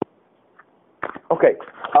Okay.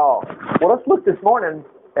 Well, let's look this morning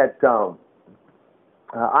at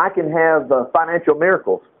I can have financial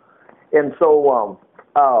miracles. And so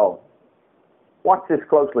watch this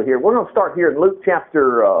closely here. We're going to start here in Luke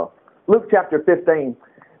chapter 15.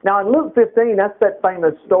 Now, in Luke 15, that's that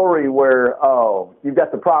famous story where you've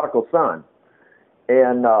got the prodigal son.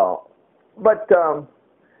 And but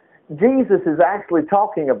Jesus is actually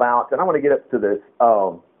talking about, and I want to get up to this,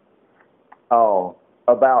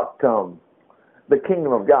 about the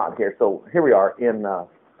kingdom of God here. So here we are in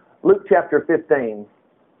Luke chapter 15.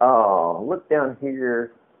 Look down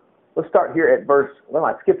here. Let's start here at verse, well,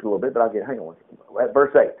 I skipped a little bit, but hang on, at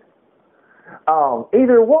verse 8.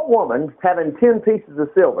 Either what woman having 10 pieces of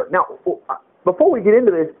silver. Now, before we get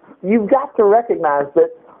into this, you've got to recognize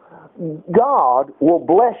that God will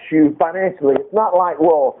bless you financially. It's not like,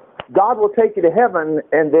 well, God will take you to heaven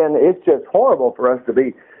and then it's just horrible for us to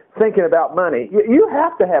be thinking about money. You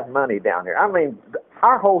have to have money down here. I mean,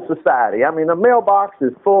 our whole society, I mean, the mailbox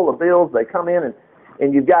is full of bills. They come in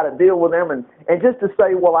and you've got to deal with them. And just to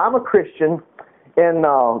say, well, I'm a Christian and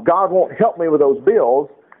God won't help me with those bills,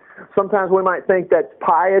 sometimes we might think that's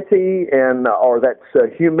piety and or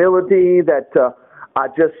that's humility, that I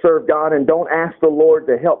just serve God and don't ask the Lord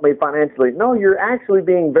to help me financially. No, you're actually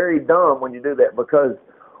being very dumb when you do that, because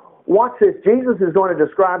watch this. Jesus is going to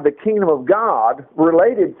describe the kingdom of God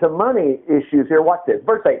related to money issues here. Watch this.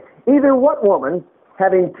 Verse 8. Either what woman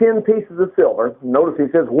having 10 pieces of silver, notice he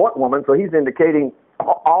says what woman, so he's indicating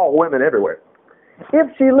all women everywhere. If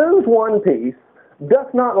she lose one piece,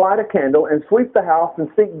 doth not light a candle and sweep the house and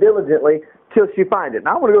seek diligently till she find it.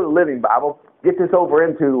 Now I want to go to the Living Bible, get this over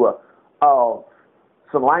into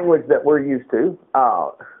some language that we're used to.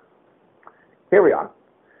 Here we are.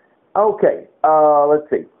 Okay, let's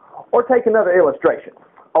see. Or take another illustration.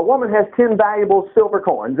 A woman has 10 valuable silver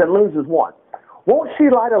coins and loses one. Won't she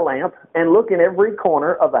light a lamp and look in every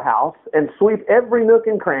corner of the house and sweep every nook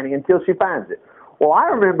and cranny until she finds it? Well, I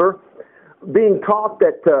remember being taught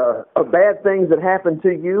that bad things that happened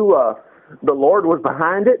to you, the Lord was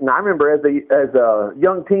behind it. And I remember as a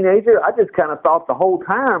young teenager, I just kind of thought the whole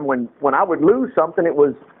time when I would lose something, it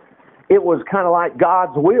was kind of like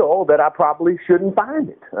God's will that I probably shouldn't find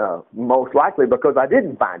it, most likely because I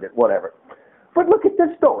didn't find it, whatever. But look at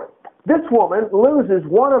this story. This woman loses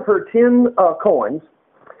one of her 10 coins,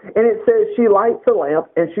 and it says she lights a lamp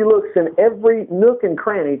and she looks in every nook and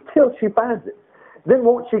cranny till she finds it. Then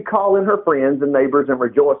won't she call in her friends and neighbors and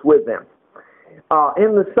rejoice with them?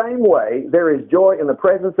 In the same way, there is joy in the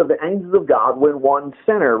presence of the angels of God when one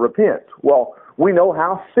sinner repents. Well, we know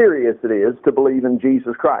how serious it is to believe in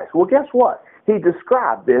Jesus Christ. Well, guess what? He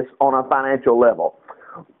described this on a financial level.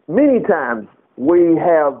 Many times we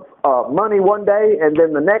have money one day, and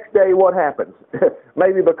then the next day what happens?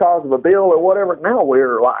 Maybe because of a bill or whatever. Now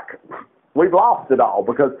we've lost it all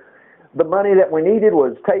because the money that we needed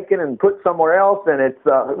was taken and put somewhere else, and it's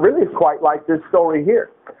really quite like this story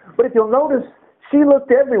here. But if you'll notice, she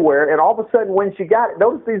looked everywhere, and all of a sudden when she got it,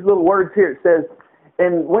 notice these little words here. It says,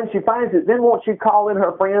 and when she finds it, then won't she call in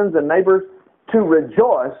her friends and neighbors to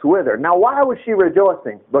rejoice with her? Now, why was she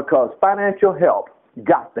rejoicing? Because financial help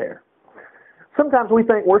got there. Sometimes we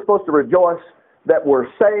think we're supposed to rejoice that we're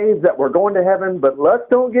saved, that we're going to heaven, but let's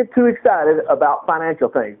don't get too excited about financial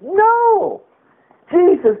things. No!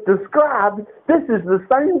 Jesus described this is the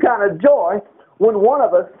same kind of joy when one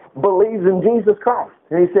of us believes in Jesus Christ.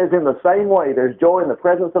 And he says, in the same way, there's joy in the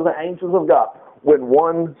presence of the angels of God when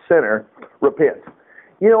one sinner repents.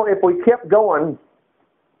 You know, if we kept going,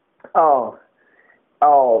 the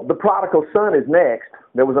prodigal son is next.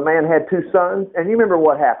 There was a man who had 2 sons, and you remember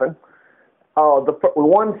what happened. The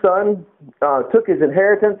one son took his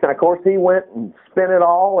inheritance, and of course he went and spent it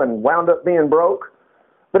all and wound up being broke.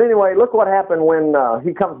 But anyway, look what happened when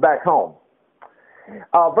he comes back home.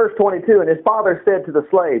 Verse 22, and his father said to the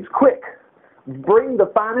slaves, quick, bring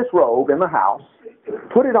the finest robe in the house,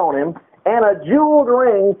 put it on him, and a jeweled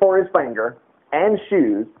ring for his finger, and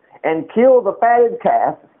shoes, and kill the fatted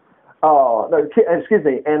calf,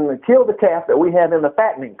 and kill the calf that we have in the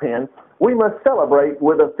fattening pen. We must celebrate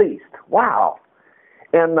with a feast. Wow.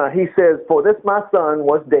 And he says, for this my son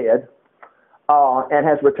was dead, and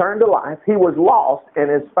has returned to life. He was lost and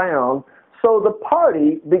is found. So the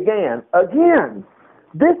party began. Again,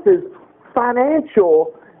 this is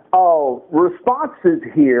financial responses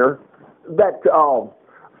here that,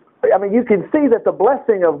 you can see that the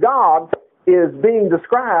blessing of God is being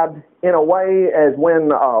described in a way as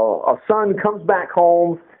when a son comes back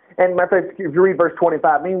home. And if you read verse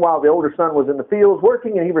 25, meanwhile the older son was in the fields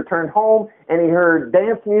working, and he returned home, and he heard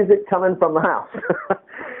dance music coming from the house.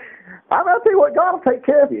 I'm going to tell you what, God will take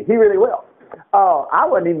care of you. He really will. I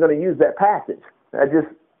wasn't even going to use that passage. I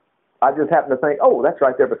just happened to think, oh, that's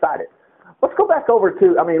right there beside it. Let's go back over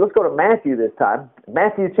to, let's go to Matthew this time.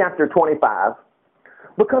 Matthew chapter 25.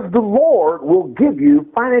 Because the Lord will give you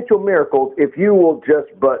financial miracles if you will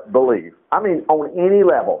just but believe. On any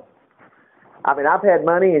level. I've had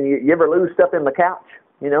money, and you ever lose stuff in the couch?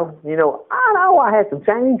 I know I had some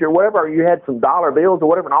change or whatever, or you had some dollar bills or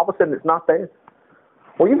whatever, and all of a sudden it's not there.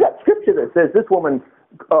 Well, you've got scripture that says this woman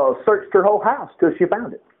searched her whole house till she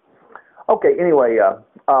found it. Okay, anyway,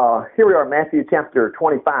 here we are, Matthew chapter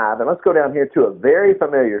 25, and let's go down here to a very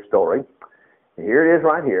familiar story. Here it is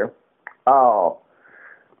right here.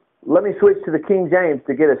 Let me switch to the King James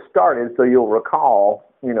to get us started so you'll recall,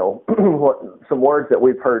 some words that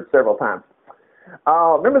we've heard several times.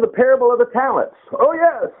 Remember the parable of the talents? Oh,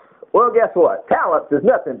 yes. Well, guess what? Talents is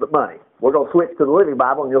nothing but money. We're going to switch to the Living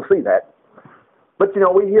Bible, and you'll see that. But,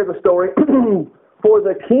 we hear the story, for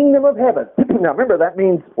the kingdom of heaven. Now, remember, that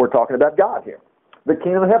means we're talking about God here. The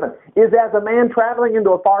kingdom of heaven is as a man traveling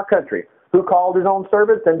into a far country, who called his own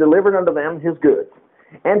servants and delivered unto them his goods.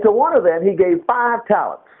 And to one of them he gave 5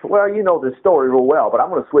 talents. Well, you know this story real well, but I'm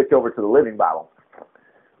going to switch over to the Living Bible.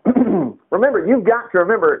 Remember, you've got to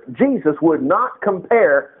remember, Jesus would not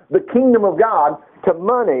compare the kingdom of God to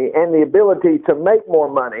money and the ability to make more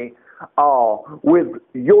money with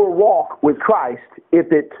your walk with Christ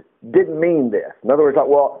if it didn't mean this. In other words,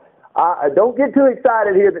 don't get too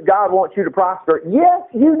excited here that God wants you to prosper. Yes,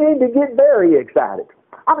 you need to get very excited.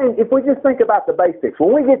 If we just think about the basics,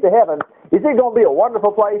 when we get to heaven, is it going to be a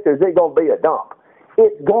wonderful place or is it going to be a dump?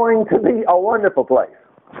 It's going to be a wonderful place.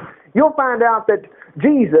 You'll find out that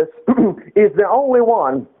Jesus is the only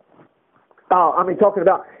one, talking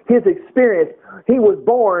about his experience. He was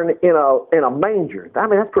born in a manger.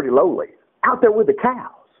 That's pretty lowly. Out there with the cows.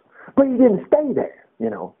 But he didn't stay there,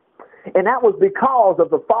 And that was because of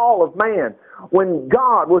the fall of man, when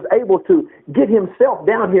God was able to get himself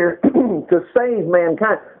down here to save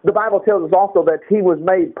mankind. The Bible tells us also that he was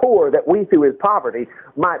made poor, that we through his poverty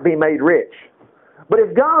might be made rich. But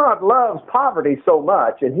if God loves poverty so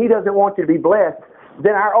much, and he doesn't want you to be blessed,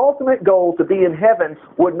 then our ultimate goal to be in heaven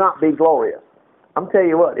would not be glorious. I'm telling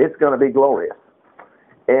you what, it's going to be glorious.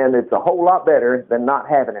 And it's a whole lot better than not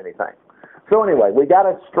having anything. So anyway, we got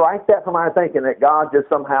to strike that from our thinking that God just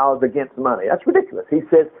somehow is against money. That's ridiculous. He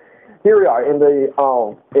says, here we are in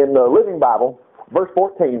the Living Bible, verse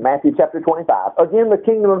 14, Matthew chapter 25. Again, the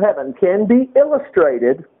kingdom of heaven can be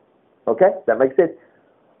illustrated, okay, that makes sense,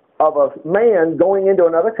 of a man going into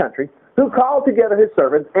another country who called together his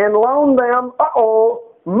servants and loaned them,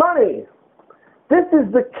 money. This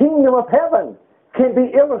is the kingdom of heaven, can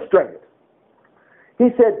be illustrated. He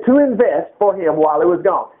said to invest for him while he was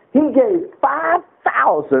gone. He gave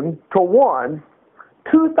 5,000 to one,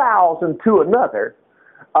 2,000 to another,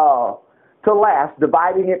 to last,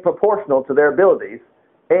 dividing it proportional to their abilities,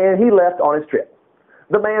 and he left on his trip.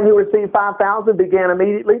 The man who received 5,000 began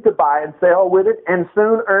immediately to buy and sell with it, and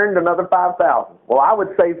soon earned another 5,000. Well, I would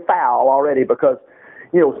say foul already, because,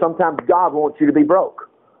 sometimes God wants you to be broke.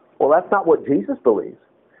 Well, that's not what Jesus believes.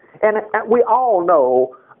 And we all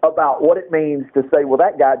know about what it means to say, well,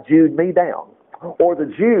 that guy Jewed me down, or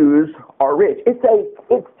the Jews are rich. It's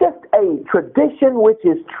just a tradition which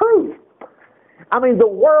is true. The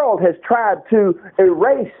world has tried to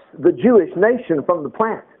erase the Jewish nation from the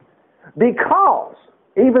planet because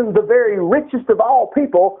even the very richest of all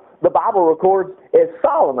people, the Bible records as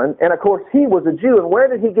Solomon, and of course he was a Jew, and where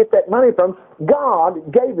did he get that money from?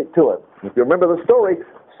 God gave it to him. If you remember the story,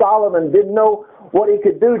 Solomon didn't know what he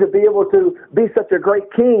could do to be able to be such a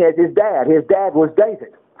great king as his dad. His dad was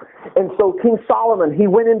David. And so King Solomon, he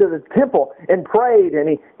went into the temple and prayed, and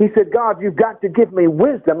he said, God, you've got to give me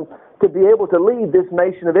wisdom to be able to lead this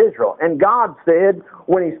nation of Israel. And God said,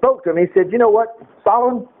 when he spoke to him, he said, you know what,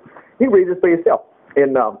 Solomon, you read this for yourself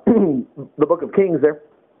in the book of Kings there.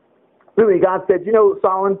 Really, God said,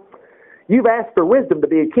 Solomon, you've asked for wisdom to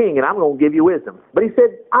be a king, and I'm going to give you wisdom. But he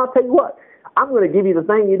said, I'll tell you what, I'm going to give you the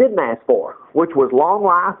thing you didn't ask for, which was long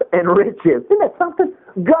life and riches. Isn't that something?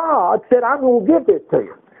 God said, I'm going to give this to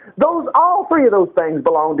you. All 3 of those things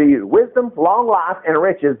belong to you. Wisdom, long life, and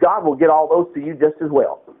riches. God will get all those to you just as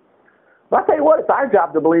well. But I tell you what, it's our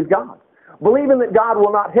job to believe God. Believing that God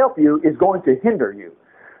will not help you is going to hinder you.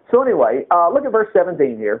 So anyway, look at verse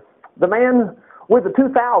 17 here. The man with the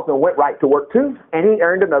 2,000 went right to work too, and he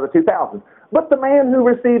earned another 2,000. But the man who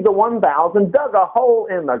received the 1,000 dug a hole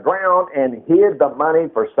in the ground and hid the money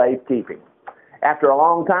for safekeeping. After a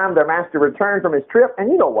long time, their master returned from his trip,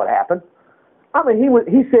 and you know what happened.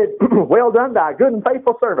 He said, well done, thy good and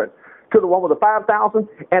faithful servant, to the one with the 5,000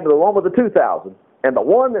 and to the one with the 2,000. And the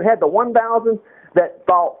one that had the 1,000 that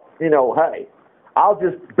thought, hey, I'll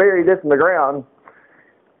just bury this in the ground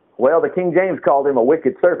Well, the King James called him a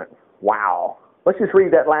wicked servant. Wow. Let's just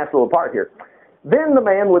read that last little part here. Then the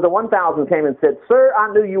man with the 1,000 came and said, Sir,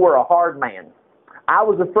 I knew you were a hard man. I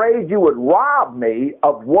was afraid you would rob me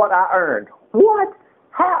of what I earned. What?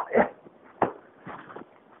 How?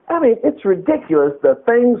 I mean, it's ridiculous the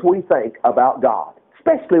things we think about God,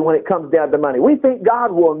 especially when it comes down to money. We think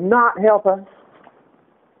God will not help us.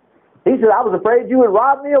 He said, I was afraid you would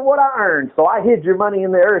rob me of what I earned, so I hid your money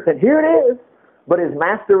in the earth, and here it is. But his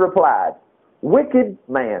master replied, Wicked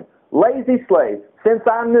man, lazy slave, since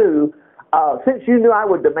you knew I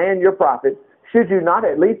would demand your profit, should you not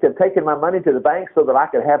at least have taken my money to the bank so that I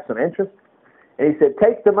could have some interest? And he said,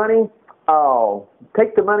 Take the money, went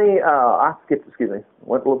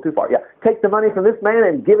a little too far. Yeah, take the money from this man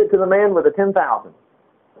and give it to the man with the 10,000.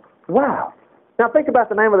 Wow. Now think about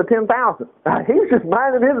the man with the 10,000. He was just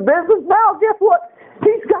minding his business. Now guess what?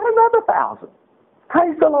 He's got another 1,000.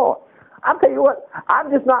 Praise the Lord. I'll tell you what, I'm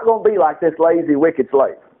just not going to be like this lazy, wicked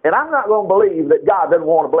slave. And I'm not going to believe that God doesn't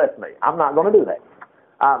want to bless me. I'm not going to do that.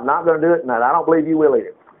 I'm not going to do it, and I don't believe you will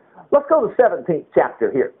either. Let's go to the 17th chapter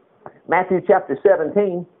here. Matthew chapter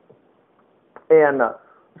 17. And let's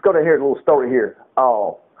go down here, a little story here.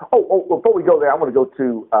 Before we go there, I want to go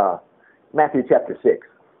to Matthew chapter 6.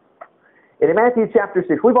 And in Matthew chapter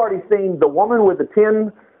 6, we've already seen the woman with the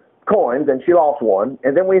 10 coins, and she lost one.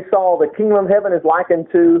 And then we saw the kingdom of heaven is likened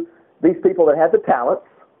to these people that had the talents.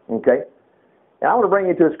 Okay? And I want to bring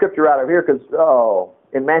you to a scripture right over here because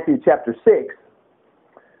in Matthew chapter 6,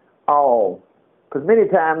 because many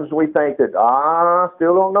times we think that, I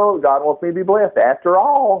still don't know, God wants me to be blessed. After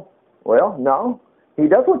all, well, no, He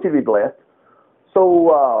does want you to be blessed.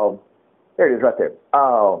 So, there it is right there.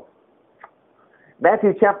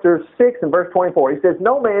 Matthew chapter 6 and verse 24, he says,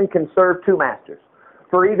 No man can serve two masters,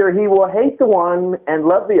 for either he will hate the one and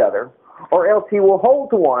love the other, or else he will hold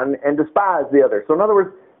to one and despise the other. So in other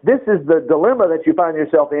words, this is the dilemma that you find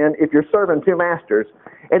yourself in if you're serving two masters.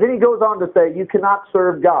 And then he goes on to say, you cannot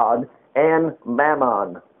serve God and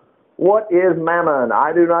mammon. What is mammon?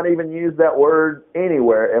 I do not even use that word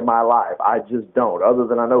anywhere in my life. I just don't, other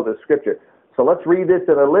than I know the scripture. So let's read this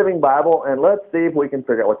in a Living Bible, and let's see if we can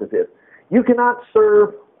figure out what this is. You cannot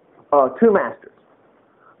serve two masters,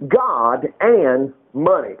 God and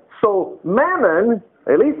money. So mammon,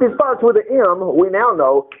 at least it starts with an M, we now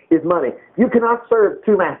know, is money. You cannot serve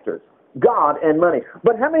two masters, God and money.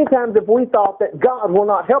 But how many times have we thought that God will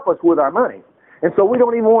not help us with our money? And so we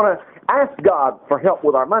don't even want to ask God for help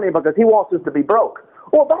with our money because He wants us to be broke.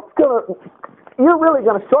 Well, you're really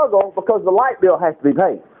going to struggle because the light bill has to be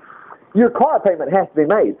paid. Your car payment has to be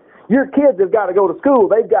made. Your kids have got to go to school.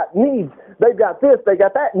 They've got needs. They've got this, they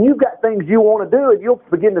got that. And you've got things you want to do, and you'll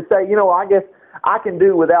begin to say, I guess I can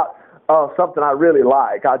do without something I really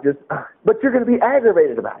like. But you're going to be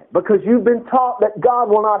aggravated about it because you've been taught that God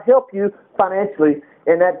will not help you financially,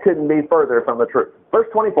 and that couldn't be further from the truth. Verse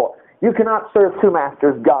 24, you cannot serve two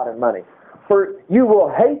masters, God and money. For you will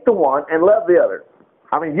hate the one and love the other.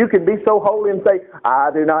 I mean, you can be so holy and say, I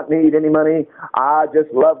do not need any money. I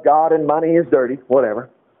just love God and money is dirty, whatever.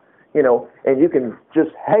 And you can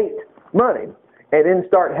just hate money and then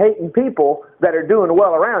start hating people that are doing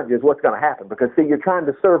well around you is what's going to happen. Because, see, you're trying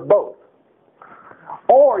to serve both.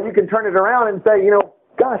 Or you can turn it around and say,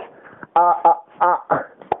 gosh,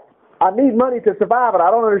 I need money to survive, and I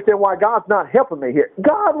don't understand why God's not helping me here.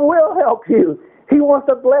 God will help you. He wants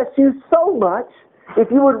to bless you so much. If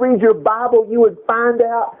you would read your Bible, you would find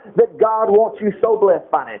out that God wants you so blessed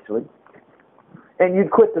financially, and you'd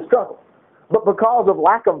quit the struggle. But because of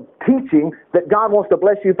lack of teaching that God wants to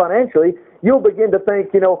bless you financially, you'll begin to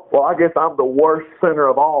think, well, I guess I'm the worst sinner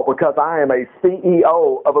of all because I am a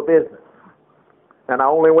CEO of a business. And I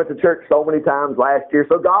only went to church so many times last year,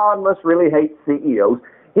 so God must really hate CEOs.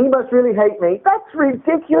 He must really hate me. That's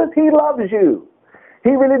ridiculous. He loves you.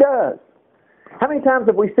 He really does. How many times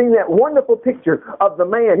have we seen that wonderful picture of the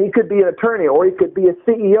man? He could be an attorney or he could be a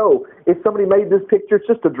CEO. If somebody made this picture, it's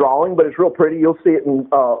just a drawing, but it's real pretty. You'll see it, and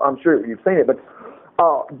I'm sure you've seen it. But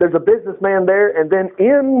there's a businessman there, and then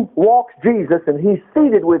in walks Jesus, and he's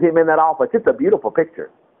seated with him in that office. It's a beautiful picture.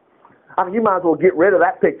 I mean, you might as well get rid of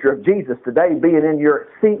that picture of Jesus today being in your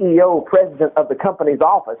CEO, president of the company's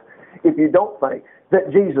office, if you don't think that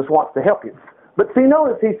Jesus wants to help you. But see,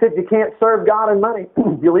 notice he said you can't serve God and money.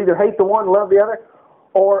 You'll either hate the one, love the other,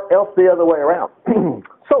 or else the other way around.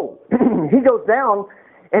 So he goes down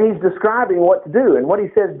and he's describing what to do. And what he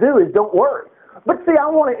says do is don't worry. But see, I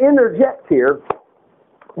want to interject here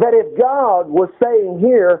that if God was saying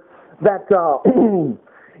here that,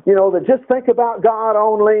 that just think about God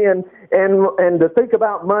only and to think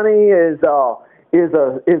about money is a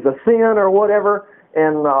sin or whatever,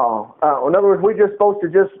 And in other words, we're just supposed to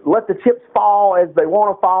just let the chips fall as they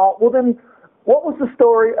want to fall. Well, then, what was the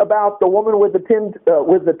story about the woman with the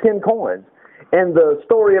 10 coins, and the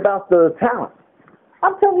story about the talent?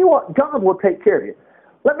 I'm telling you what, God will take care of you.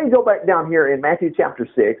 Let me go back down here in Matthew chapter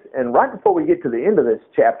 6, and right before we get to the end of this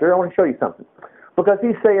chapter, I want to show you something. Because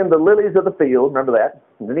he's saying the lilies of the field, remember that?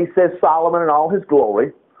 And then he says Solomon in all his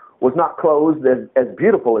glory was not clothed as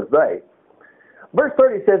beautiful as they. Verse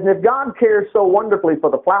 30 says, and if God cares so wonderfully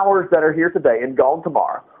for the flowers that are here today and gone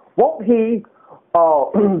tomorrow, won't he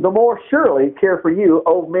the more surely care for you,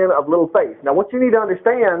 O men of little faith? Now what you need to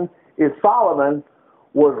understand is Solomon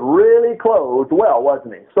was really clothed well,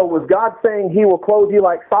 wasn't he? So was God saying he will clothe you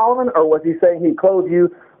like Solomon, or was he saying he'd clothe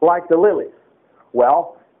you like the lilies?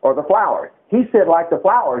 Well, or the flowers. He said like the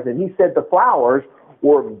flowers, and he said the flowers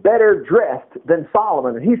were better dressed than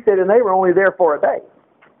Solomon. And he said, and they were only there for a day.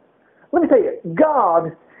 Let me tell you,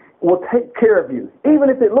 God will take care of you, even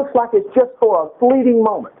if it looks like it's just for a fleeting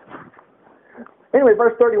moment. Anyway,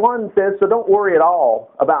 verse 31 says, so don't worry at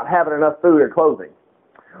all about having enough food or clothing.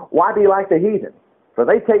 Why be like the heathen? For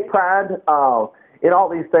they take pride in all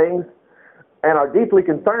these things and are deeply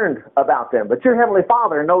concerned about them. But your heavenly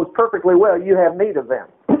Father knows perfectly well you have need of them.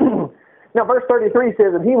 Now, verse 33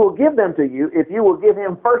 says, and he will give them to you if you will give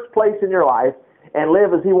him first place in your life and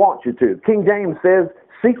live as he wants you to. King James says,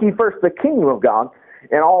 seek ye first the kingdom of God,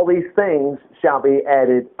 and all these things shall be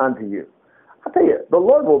added unto you. I'll tell you, the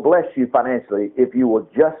Lord will bless you financially if you will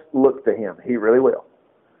just look to him. He really will.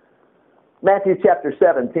 Matthew chapter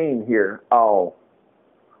 17 here. Let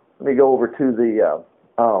me go over to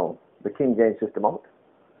the King James just a moment.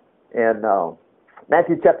 And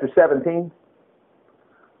Matthew chapter 17,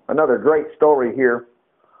 another great story here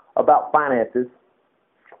about finances.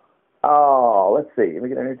 Let's see. Let me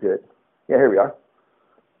get into it. Yeah, here we are.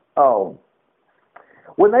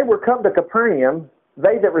 When they were come to Capernaum,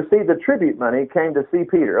 they that received the tribute money came to see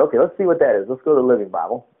Peter. Okay, let's see what that is. Let's go to the Living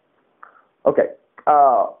Bible. Okay.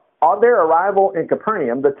 On their arrival in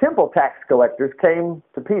Capernaum, the temple tax collectors came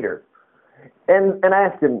to Peter and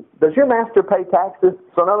asked him, does your master pay taxes?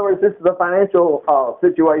 So in other words, this is a financial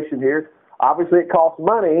situation here. Obviously, it costs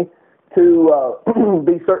money to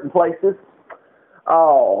be certain places.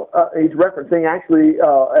 He's referencing actually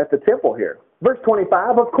at the temple here. Verse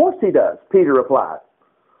 25, of course he does, Peter replied.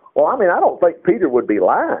 Well, I mean, I don't think Peter would be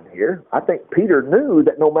lying here. I think Peter knew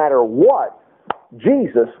that no matter what,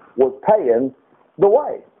 Jesus was paying the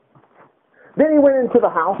way. Then he went into the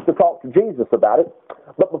house to talk to Jesus about it.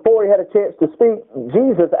 But before he had a chance to speak,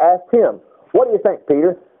 Jesus asked him, what do you think,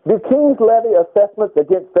 Peter? Do kings levy assessments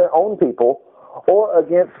against their own people or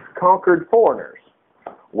against conquered foreigners?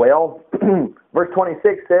 Well, verse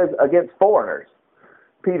 26 says against foreigners.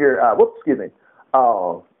 Peter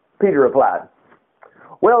replied.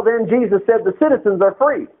 Well, then Jesus said the citizens are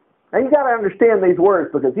free. Now you got to understand these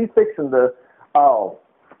words because he's fixing to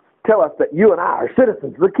tell us that you and I are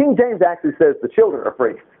citizens. The King James actually says the children are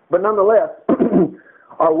free. But nonetheless,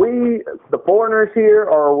 are we the foreigners here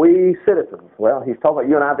or are we citizens? Well, he's talking about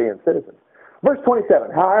you and I being citizens. Verse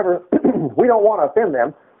 27, however, we don't want to offend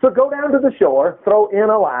them, so go down to the shore, throw in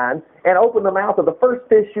a line, and open the mouth of the first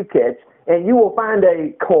fish you catch, and you will find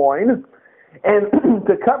a coin. And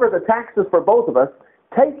to cover the taxes for both of us,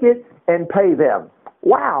 take it and pay them.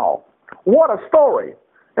 Wow, what a story.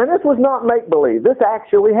 And this was not make-believe. This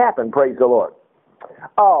actually happened, praise the Lord.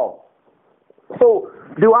 So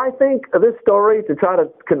do I think of this story to try to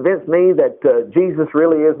convince me that Jesus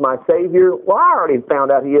really is my Savior? Well, I already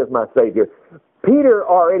found out he is my Savior. Peter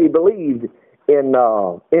already believed in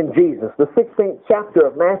Jesus. The 16th chapter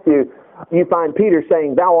of Matthew, you find Peter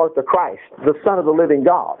saying, thou art the Christ, the Son of the living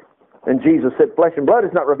God. And Jesus said, flesh and blood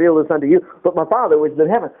has not revealed this unto you, but my Father which is in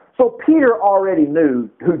heaven. So Peter already knew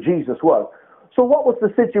who Jesus was. So what was the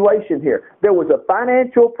situation here? There was a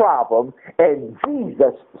financial problem, and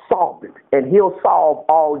Jesus solved it. And he'll solve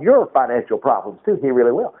all your financial problems, too. He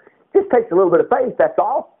really will. It just takes a little bit of faith, that's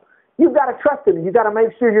all. You've got to trust him. You've got to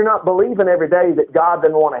make sure you're not believing every day that God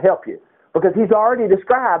doesn't want to help you. Because he's already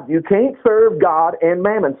described you can't serve God and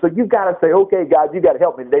mammon. So you've got to say, okay, God, you've got to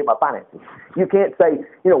help me today with my finances. You can't say,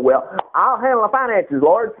 well, I'll handle the finances,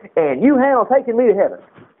 Lord, and you handle taking me to heaven.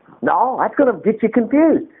 No, that's going to get you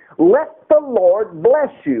confused. Let the Lord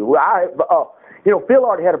bless you. Phil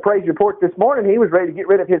already had a praise report this morning. He was ready to get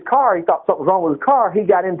rid of his car. He thought something was wrong with his car. He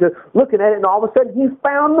got into looking at it, and all of a sudden he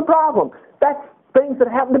found the problem. That's things that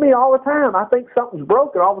happen to me all the time. I think something's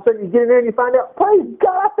broken. All of a sudden you get in there and you find out, praise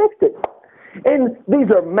God, I fixed it. And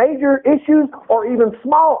these are major issues or even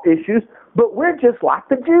small issues, but we're just like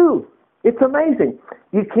the Jew. It's amazing.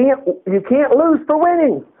 You can't lose for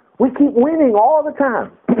winning. We keep winning all the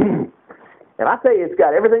time. And I tell you, it's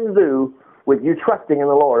got everything to do with you trusting in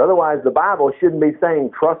the Lord. Otherwise, the Bible shouldn't be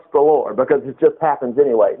saying trust the Lord because it just happens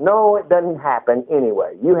anyway. No, it doesn't happen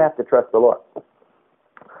anyway. You have to trust the Lord.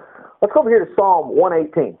 Let's go over here to Psalm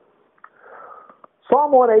 118.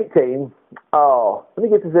 Psalm 118, let me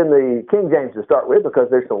get this in the King James to start with because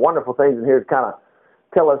there's some wonderful things in here to kind of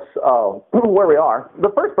tell us where we are. The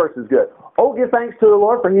first verse is good. Oh, give thanks to the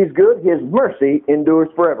Lord, for He's good. His mercy endures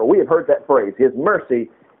forever. We have heard that phrase. His mercy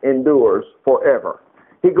endures forever.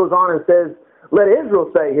 He goes on and says, let Israel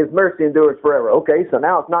say His mercy endures forever. Okay, so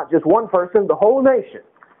now it's not just one person, the whole nation.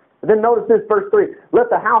 And then notice this, verse 3. Let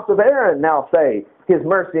the house of Aaron now say His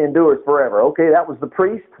mercy endures forever. Okay, that was the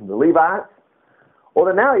priest, the Levites. Well,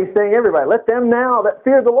 then now he's saying everybody, let them now that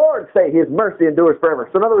fear the Lord say His mercy endures forever.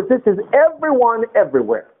 So in other words, this is everyone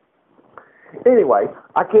everywhere. Anyway,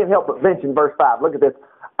 I can't help but mention verse 5. Look at this.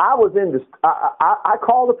 I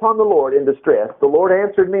called upon the Lord in distress. The Lord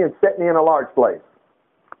answered me and set me in a large place.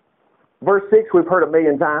 Verse 6 we've heard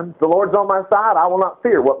 1,000,000 times. The Lord's on my side. I will not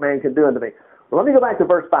fear what man can do unto me. Well, let me go back to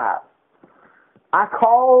verse 5. I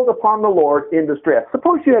called upon the Lord in distress.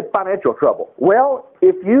 Suppose you had financial trouble. Well,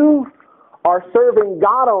 if you are serving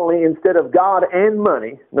God only instead of God and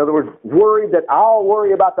money, in other words, worried that I'll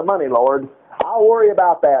worry about the money, Lord, I'll worry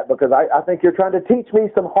about that because I think you're trying to teach me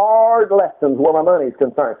some hard lessons where my money is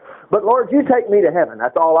concerned. But Lord, you take me to heaven.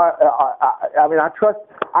 That's all I mean, I trust,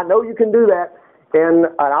 I know you can do that, and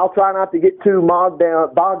I'll try not to get too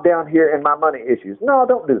bogged down here in my money issues. No,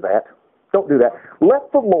 don't do that. Don't do that.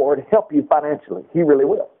 Let the Lord help you financially. He really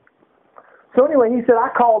will. So anyway, he said, I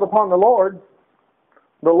called upon the Lord.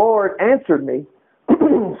 The Lord answered me,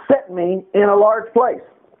 set me in a large place.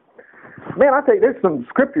 Man, I tell you, there's some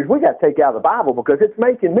scriptures we got to take out of the Bible because it's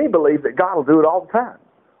making me believe that God will do it all the time.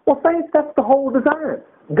 Well, saints, that's the whole design.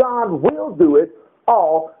 God will do it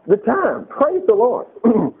all the time. Praise the Lord.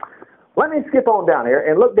 Let me skip on down here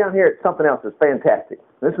and look down here at something else that's fantastic.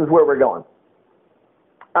 This is where we're going.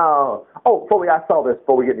 I saw this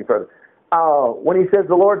before we get any further. When he says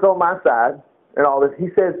the Lord's on my side and all this, he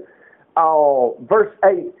says, verse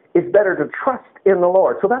 8, it's better to trust in the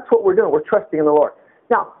Lord. So that's what we're doing. We're trusting in the Lord.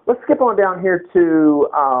 Now, let's skip on down here to,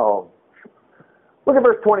 look at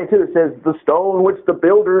verse 22. It says, the stone which the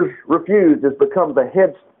builders refused has become the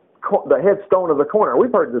headstone of the corner.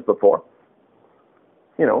 We've heard this before.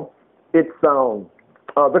 You know, it's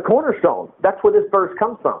the cornerstone. That's where this verse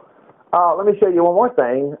comes from. Let me show you one more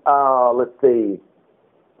thing. Let's see.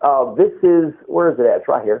 This is, where is it at? It's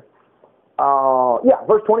right here.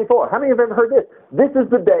 Verse 24. How many have ever heard this? This is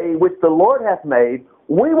the day which the Lord hath made.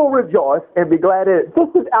 We will rejoice and be glad in it. This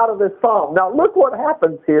is out of this psalm. Now look what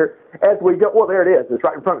happens here as we go. Well, there it is. It's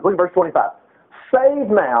right in front of us. Look at verse 25. Save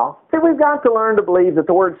now. See, we've got to learn to believe that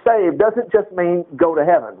the word save doesn't just mean go to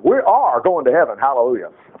heaven. We are going to heaven. Hallelujah.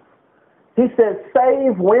 He says,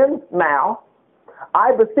 save when? Now.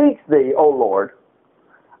 I beseech thee, O Lord.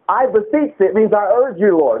 I beseech thee. It means I urge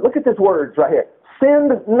you, Lord. Look at this words right here.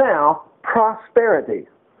 Send now prosperity.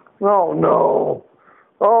 Oh, no.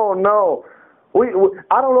 Oh, no.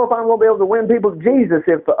 I don't know if I'm going to be able to win people to Jesus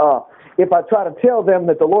if I try to tell them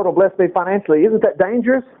that the Lord will bless me financially. Isn't that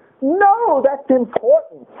dangerous? No, that's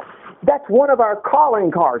important. That's one of our calling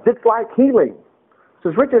cards. It's like healing.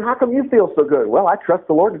 Says, Richard, how come you feel so good? Well, I trust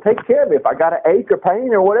the Lord to take care of me. If I got an ache or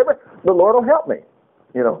pain or whatever, the Lord will help me.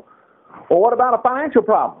 You know. Well, what about a financial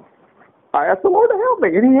problem? I ask the Lord to help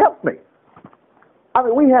me, and He helps me. I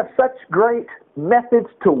mean, we have such great methods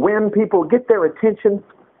to win people, get their attention.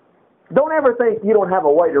 Don't ever think you don't have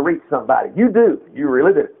a way to reach somebody. You do. You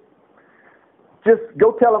really do. Just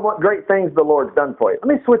go tell them what great things the Lord's done for you.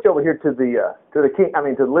 Let me switch over here to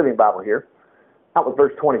the Living Bible here. That was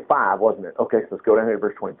verse 25, wasn't it? Okay, so let's go down here to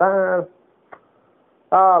verse 25.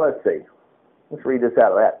 Let's see. Let's read this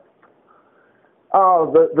out of that.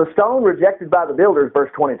 The stone rejected by the builders,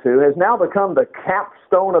 verse 22, has now become the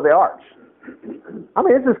capstone of the arch. I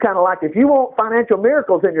mean, this is kind of like if you want financial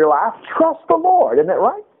miracles in your life, trust the Lord. Isn't that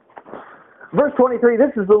right? Verse 23,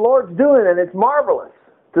 this is the Lord's doing, and it's marvelous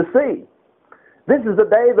to see. This is the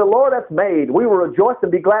day the Lord hath made. We will rejoice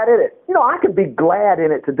and be glad in it. You know, I can be glad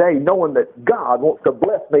in it today knowing that God wants to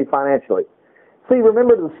bless me financially. See,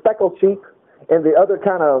 remember the speckled sheep and the other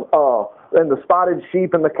kind of, and the spotted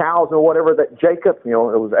sheep and the cows and whatever that Jacob, you know,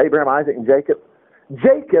 it was Abraham, Isaac, and Jacob.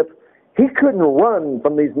 Jacob, he couldn't run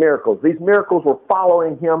from these miracles. These miracles were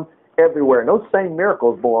following him everywhere. And those same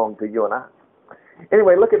miracles belong to you and I.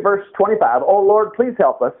 Anyway, look at verse 25. Oh, Lord, please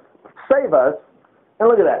help us. Save us. And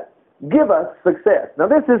look at that. Give us success. Now,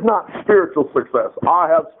 this is not spiritual success. I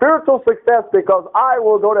have spiritual success because I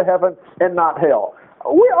will go to heaven and not hell.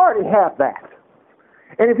 We already have that.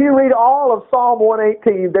 And if you read all of Psalm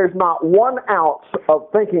 118, there's not 1 ounce of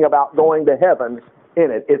thinking about going to heaven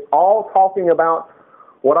in it. It's all talking about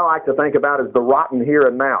what I like to think about as the rotten here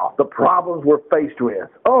and now, the problems we're faced with.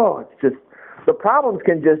 Oh, it's just, the problems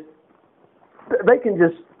can just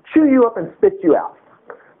chew you up and spit you out.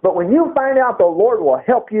 But when you find out the Lord will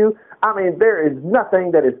help you, I mean, there is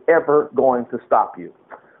nothing that is ever going to stop you.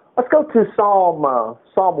 Let's go to Psalm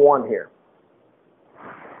 1 here.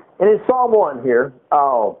 And in Psalm 1 here,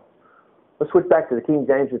 let's switch back to the King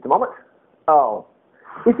James just a moment.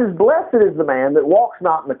 He says, "Blessed is the man that walks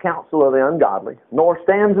not in the counsel of the ungodly, nor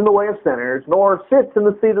stands in the way of sinners, nor sits in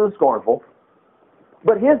the seat of the scornful.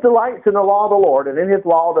 But his delight's in the law of the Lord, and in his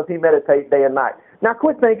law doth he meditate day and night." Now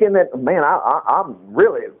quit thinking that, man, I'm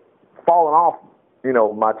really falling off,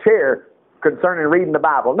 my chair concerning reading the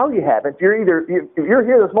Bible. No, you haven't. You're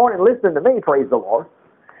here this morning listening to me, praise the Lord.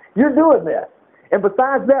 You're doing this. And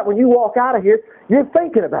besides that, when you walk out of here, you're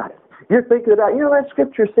thinking about it. You're thinking about, that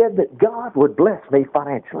scripture said that God would bless me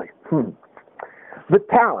financially. The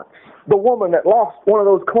talents, the woman that lost one of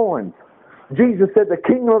those coins. Jesus said the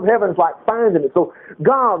kingdom of heaven is like finding it. So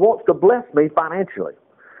God wants to bless me financially.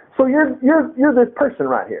 So you're this person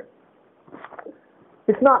right here.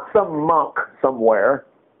 It's not some monk somewhere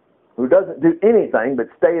who doesn't do anything but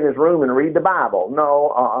stay in his room and read the Bible.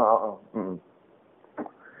 No,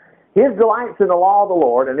 His delight's in the law of the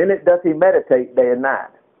Lord, and in it doth he meditate day and night.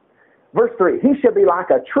 Verse 3, "He shall be like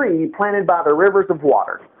a tree planted by the rivers of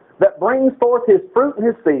water, that brings forth his fruit in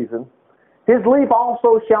his season. His leaf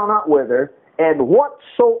also shall not wither, and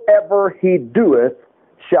whatsoever he doeth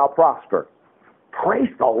shall prosper."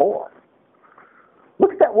 Praise the Lord.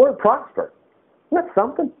 Look at that word prosper. Isn't that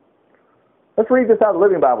something? Let's read this out of the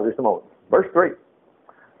Living Bible just a moment. Verse 3.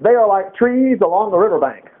 "They are like trees along the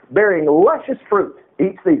riverbank, bearing luscious fruit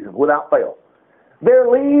each season without fail. Their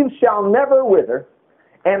leaves shall never wither,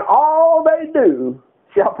 and all they do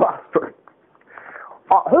shall prosper."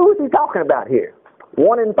 Who is he talking about here?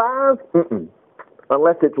 1 in 5?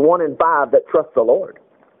 Unless it's 1 in 5 that trust the Lord.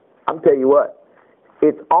 I'm telling you what,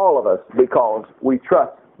 it's all of us because we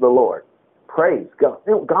trust the Lord. Praise God.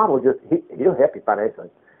 God will He'll help you financially.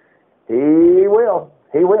 He will.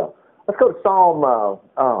 He will. Let's go to Psalm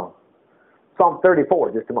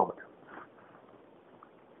 34 just a moment.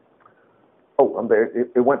 Oh, I'm there.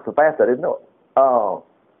 It went so fast I didn't know it.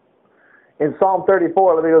 In Psalm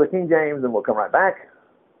 34, let me go to the King James and we'll come right back.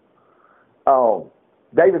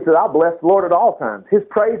 David said, "I'll bless the Lord at all times. His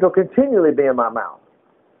praise will continually be in my mouth.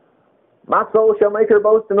 My soul shall make her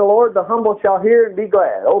boast in the Lord. The humble shall hear and be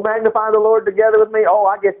glad. Oh, magnify the Lord together with me." Oh,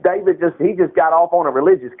 I guess David just got off on a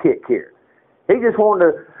religious kick here. He just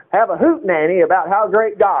wanted to have a hootenanny about how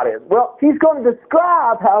great God is. Well, he's going to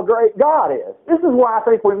describe how great God is. This is why I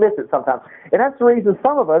think we miss it sometimes. And that's the reason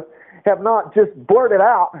some of us have not just blurted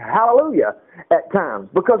out hallelujah at times,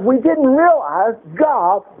 because we didn't realize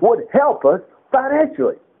God would help us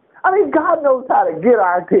financially. I mean, God knows how to get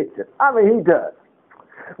our attention. I mean, He does.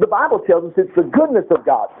 The Bible tells us it's the goodness of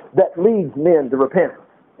God that leads men to repentance.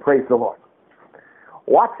 Praise the Lord.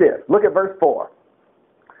 Watch this. Look at verse 4.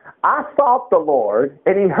 "I sought the Lord,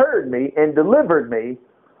 and He heard me and delivered me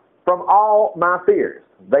from all my fears.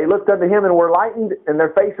 They looked unto Him and were lightened, and their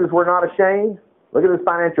faces were not ashamed." Look at this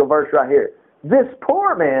financial verse right here. "This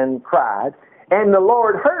poor man cried, and the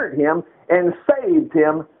Lord heard him and saved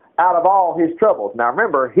him out of all his troubles." Now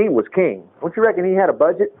remember, he was king. Don't you reckon he had a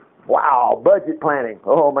budget? Wow, budget planning.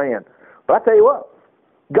 Oh, man. But I tell you what,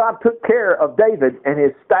 God took care of David and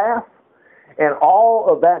his staff and all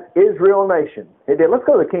of that Israel nation. He did. Let's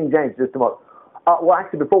go to the King James just a moment. Well,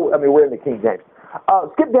 actually, we're in the King James.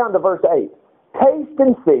 Skip down to verse 8. "Taste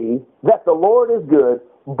and see that the Lord is good.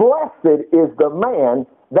 Blessed is the man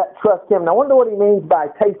that trusts Him." Now, I wonder what he means by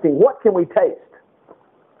tasting. What can we taste?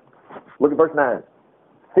 Look at verse 9.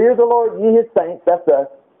 "Fear the Lord, ye His saints," that's us.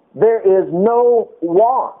 "There is no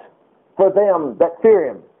want for them that fear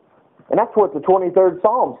Him." And that's what the 23rd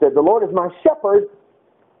Psalm said. "The Lord is my shepherd,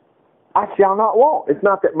 I shall not want." It's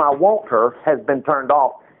not that my wanter has been turned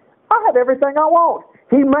off. I have everything I want.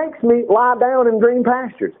 He makes me lie down in green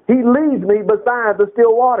pastures. He leads me beside the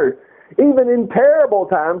still waters. Even in terrible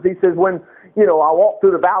times, He says, when I walk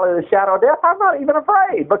through the valley of the shadow of death, I'm not even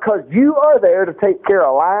afraid, because You are there to take care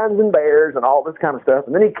of lions and bears and all this kind of stuff.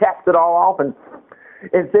 And then He caps it all off and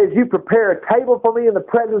says, "You prepare a table for me in the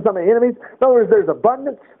presence of my enemies." In other words, there's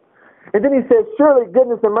abundance. And then He says, "Surely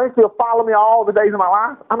goodness and mercy will follow me all the days of my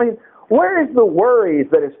life." I mean, where is the worries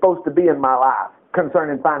that is supposed to be in my life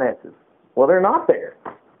concerning finances? Well, they're not there.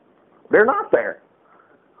 They're not there.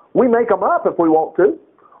 We make them up if we want to,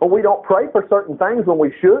 or we don't pray for certain things when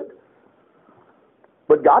we should.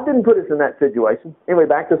 But God didn't put us in that situation. Anyway,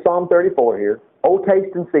 back to Psalm 34 here. Oh,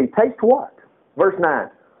 taste and see. Taste what? Verse 9.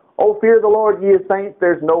 Oh, fear the Lord, ye saints.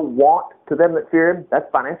 There's no want to them that fear him. That's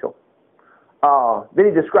financial. Then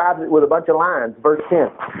he describes it with a bunch of lines. Verse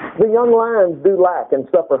 10. The young lions do lack and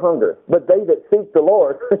suffer hunger, but they that seek the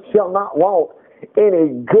Lord shall not want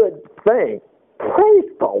any good thing.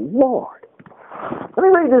 Praise the Lord. Let me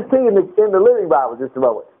read this to you in the Living Bible just a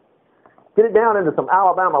moment. Get it down into some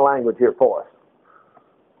Alabama language here for us.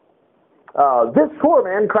 This poor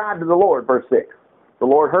man cried to the Lord, verse 6. The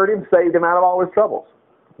Lord heard him, saved him out of all his troubles.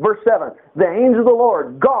 Verse 7. The angel of the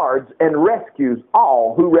Lord guards and rescues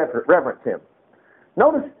all who reverence him.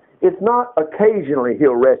 Notice, it's not occasionally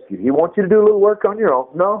he'll rescue. He wants you to do a little work on your own.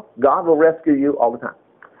 No, God will rescue you all the time.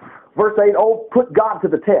 Verse 8. Oh, put God to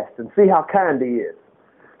the test and see how kind he is.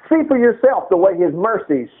 See for yourself the way his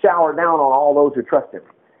mercies shower down on all those who trust him.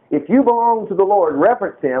 If you belong to the Lord,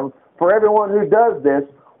 reverence him, for everyone who does this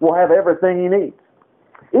will have everything he needs.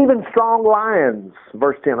 Even strong lions,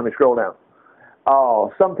 verse 10, let me scroll down,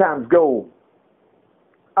 sometimes go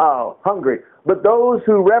hungry. But those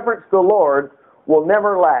who reverence the Lord will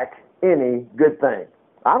never lack any good thing.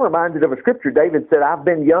 I'm reminded of a scripture. David said, I've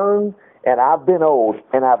been young and I've been old,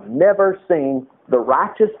 and I've never seen the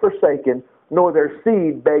righteous forsaken, nor their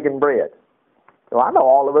seed begging bread. Well, I know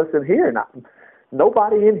all of us in here, and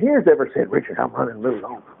nobody in here has ever said, Richard, I'm running a little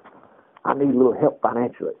long. I need a little help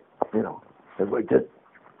financially. You know,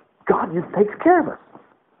 God just takes care of us.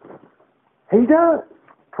 He does.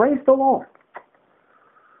 Praise the Lord.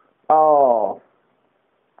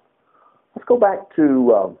 Let's go back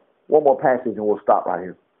to one more passage and we'll stop right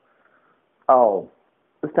here.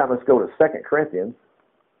 This time let's go to 2 Corinthians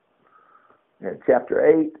and chapter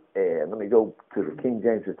 8, and let me go to the King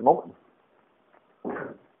James just a moment.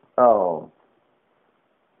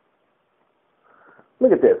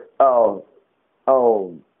 Look at this.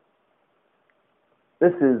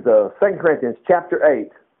 This is 2 Corinthians chapter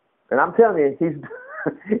 8, and I'm telling you,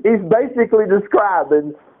 he's basically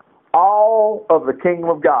describing all of the kingdom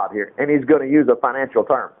of God here, and he's going to use a financial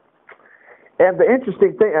term. And the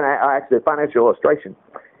interesting thing, and actually a financial illustration,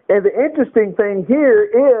 and the interesting thing here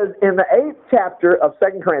is in the 8th chapter of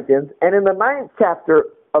 2 Corinthians and in the 9th chapter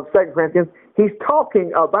of 2 Corinthians, he's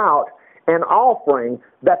talking about an offering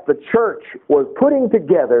that the church was putting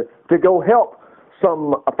together to go help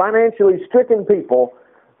some financially stricken people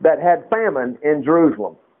that had famine in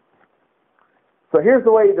Jerusalem. So here's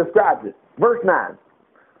the way he describes it. Verse 9.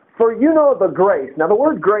 For you know the grace. Now the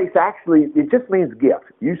word grace actually, it just means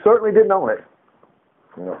gift. You certainly didn't own it.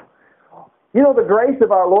 No. You know the grace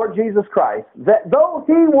of our Lord Jesus Christ, that though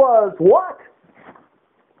he was what?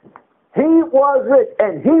 He was rich,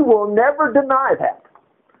 and he will never deny that.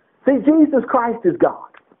 See, Jesus Christ is God.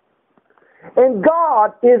 And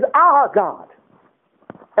God is our God.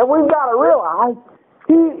 And we've got to realize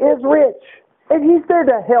he is rich. And he's there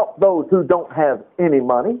to help those who don't have any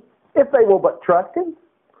money, if they will but trust him.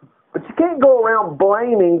 But you can't go around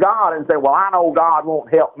blaming God and say, well, I know God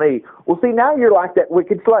won't help me. Well, see, now you're like that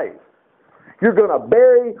wicked slave. You're going to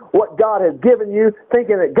bury what God has given you,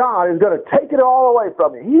 thinking that God is going to take it all away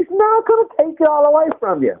from you. He's not going to take it all away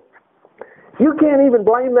from you. You can't even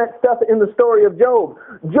blame that stuff in the story of Job.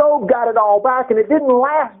 Job got it all back, and it didn't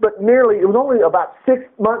last but it was only about 6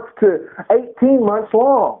 months to 18 months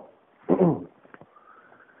long.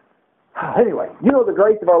 Anyway, you know the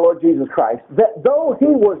grace of our Lord Jesus Christ, that though he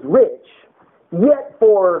was rich, yet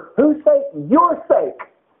for whose sake? Your sake.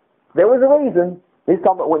 There was a reason. He's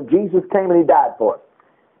talking about when Jesus came and he died for us.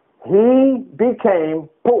 He became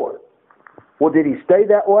poor. Well, did he stay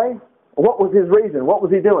that way? What was his reason? What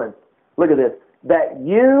was he doing? Look at this. That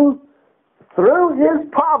you, through his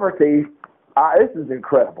poverty, this is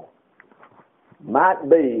incredible, might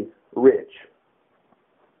be rich.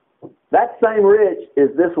 That same rich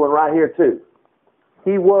is this one right here too.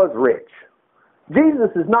 He was rich.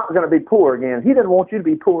 Jesus is not going to be poor again. He doesn't want you to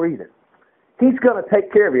be poor either. He's going to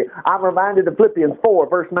take care of you. I'm reminded of Philippians 4,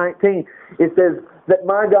 verse 19. It says that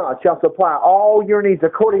my God shall supply all your needs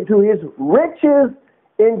according to his riches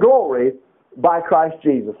in glory by Christ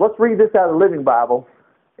Jesus. Let's read this out of the Living Bible,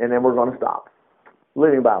 and then we're going to stop.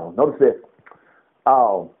 Living Bible. Notice this.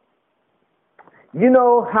 You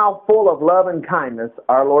know how full of love and kindness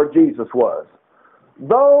our Lord Jesus was.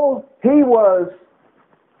 Though he was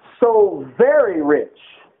so very rich,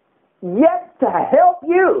 yet to help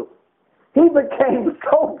you, he became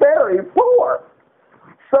so very poor,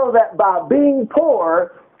 so that by being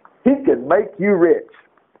poor, he could make you rich.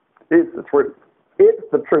 It's the truth. It's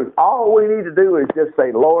the truth. All we need to do is just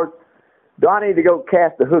say, Lord, do I need to go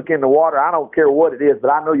cast a hook in the water? I don't care what it is, but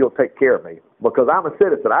I know you'll take care of me because I'm a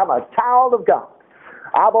citizen. I'm a child of God.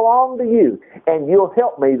 I belong to you, and you'll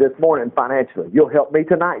help me this morning financially. You'll help me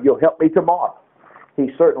tonight. You'll help me tomorrow. He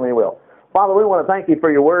certainly will. Father, we want to thank you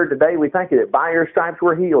for your word today. We thank you that by your stripes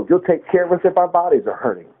we're healed. You'll take care of us if our bodies are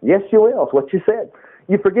hurting. Yes, you will. It's what you said.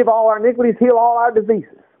 You forgive all our iniquities, heal all our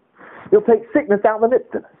diseases. You'll take sickness out of the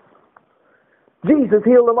midst of us. Jesus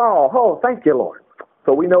healed them all. Oh, thank you, Lord.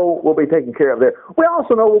 So we know we'll be taken care of there. We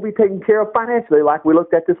also know we'll be taken care of financially like we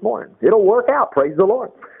looked at this morning. It'll work out, praise the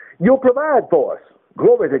Lord. You'll provide for us.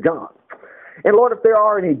 Glory to God. And Lord, if there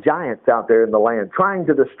are any giants out there in the land trying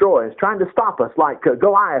to destroy us, trying to stop us like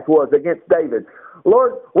Goliath was against David,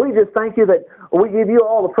 Lord, we just thank you that we give you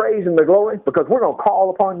all the praise and the glory because we're going to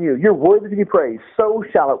call upon you. You're worthy to be praised. So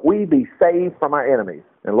shall it we be saved from our enemies.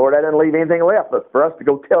 And Lord, that doesn't leave anything left but for us to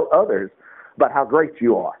go tell others about how great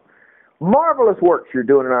you are. Marvelous works you're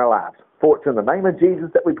doing in our lives. For it's in the name of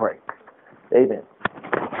Jesus that we pray. Amen.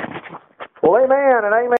 Well, amen and amen.